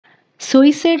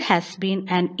Suicide has been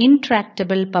an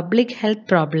intractable public health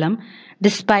problem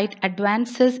despite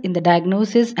advances in the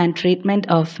diagnosis and treatment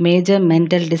of major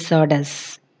mental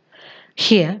disorders.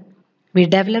 Here, we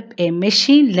develop a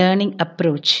machine learning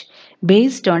approach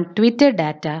based on Twitter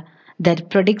data that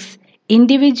predicts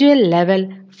individual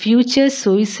level future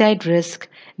suicide risk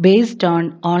based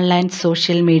on online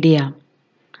social media.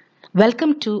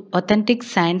 Welcome to Authentic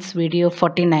Science Video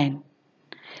 49.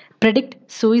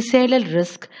 Predict suicidal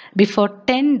risk before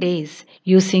 10 days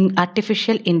using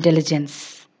artificial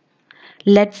intelligence.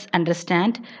 Let's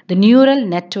understand the neural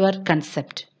network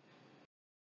concept.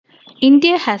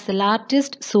 India has the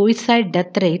largest suicide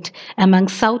death rate among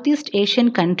Southeast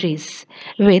Asian countries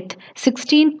with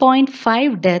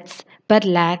 16.5 deaths per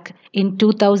lakh in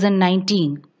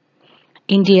 2019.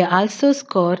 India also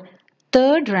scored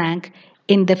third rank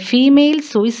in the female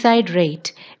suicide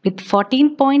rate with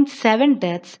 14.7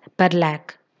 deaths per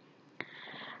lakh.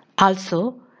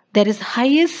 Also, there is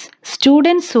highest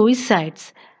student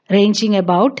suicides ranging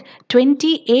about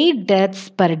 28 deaths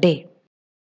per day.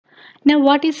 Now,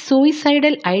 what is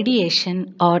suicidal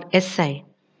ideation or SI?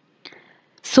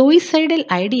 Suicidal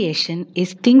ideation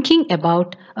is thinking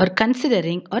about or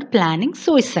considering or planning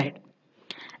suicide.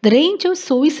 The range of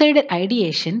suicidal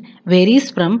ideation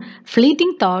varies from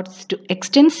fleeting thoughts to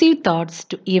extensive thoughts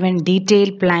to even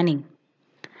detailed planning.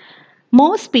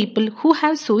 Most people who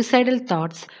have suicidal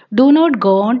thoughts do not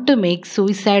go on to make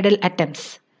suicidal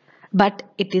attempts, but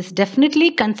it is definitely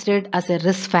considered as a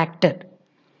risk factor.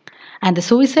 And the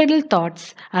suicidal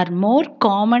thoughts are more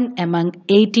common among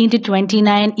 18 to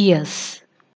 29 years.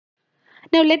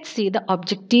 Now let's see the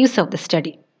objectives of the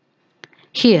study.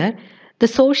 Here, the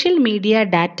social media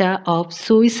data of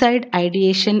suicide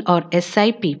ideation or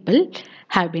SI people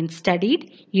have been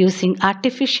studied using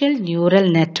artificial neural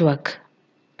network.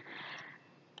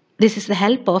 This is the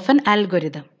help of an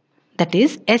algorithm, that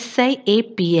is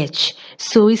SIAPH,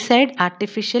 Suicide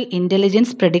Artificial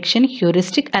Intelligence Prediction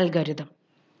Heuristic Algorithm.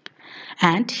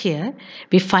 And here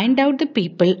we find out the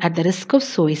people at the risk of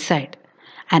suicide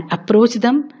and approach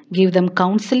them, give them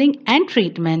counseling and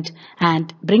treatment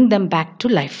and bring them back to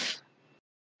life.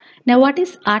 Now, what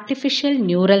is artificial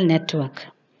neural network?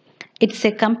 It's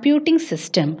a computing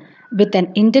system with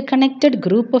an interconnected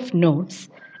group of nodes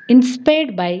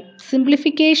inspired by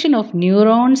simplification of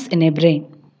neurons in a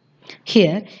brain.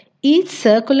 Here, each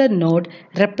circular node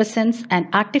represents an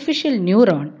artificial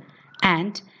neuron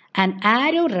and an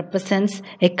arrow represents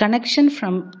a connection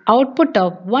from output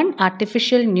of one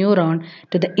artificial neuron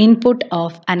to the input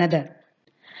of another.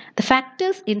 The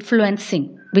factors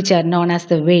influencing, which are known as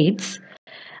the weights,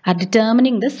 are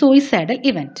determining the suicidal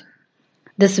event.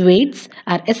 These weights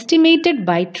are estimated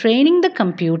by training the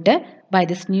computer by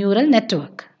this neural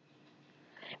network.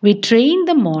 We train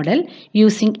the model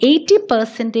using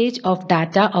 80% of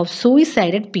data of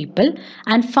suicided people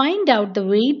and find out the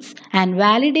weights and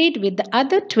validate with the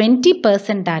other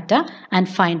 20% data and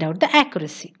find out the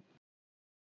accuracy.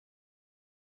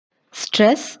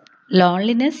 Stress,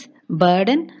 loneliness,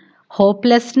 burden,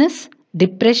 hopelessness,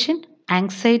 depression,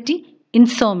 anxiety,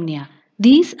 insomnia.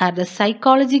 These are the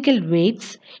psychological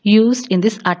weights used in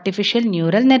this artificial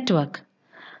neural network.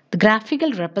 The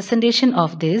graphical representation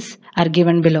of this are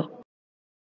given below.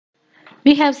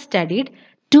 We have studied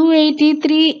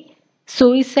 283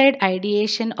 suicide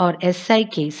ideation or SI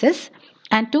cases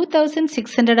and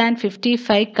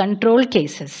 2655 control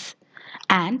cases,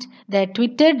 and their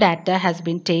Twitter data has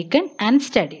been taken and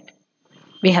studied.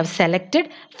 We have selected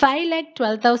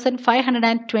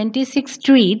 5,12,526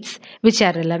 tweets which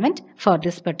are relevant for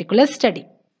this particular study.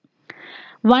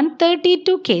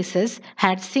 132 cases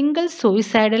had single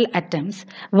suicidal attempts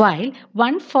while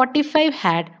 145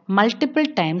 had multiple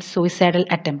times suicidal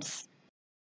attempts.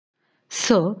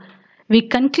 So, we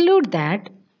conclude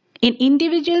that in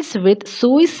individuals with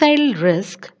suicidal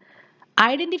risk,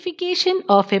 identification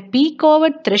of a peak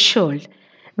over threshold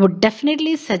would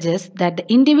definitely suggest that the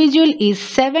individual is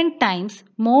 7 times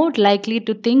more likely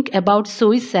to think about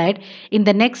suicide in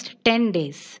the next 10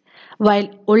 days, while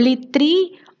only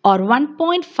 3 or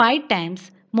 1.5 times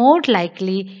more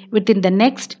likely within the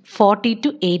next 40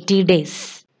 to 80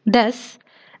 days. Thus,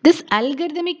 this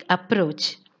algorithmic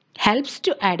approach helps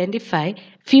to identify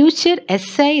future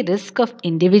SI risk of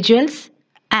individuals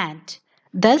and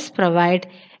thus provide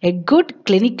a good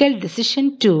clinical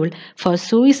decision tool for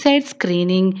suicide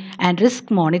screening and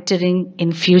risk monitoring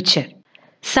in future.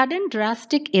 Sudden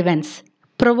drastic events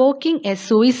provoking a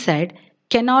suicide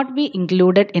cannot be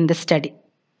included in the study.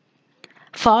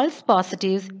 False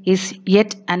positives is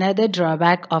yet another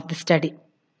drawback of the study.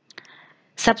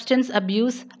 Substance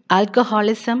abuse,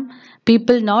 alcoholism,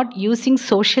 people not using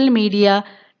social media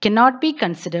cannot be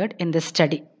considered in this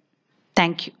study.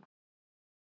 Thank you.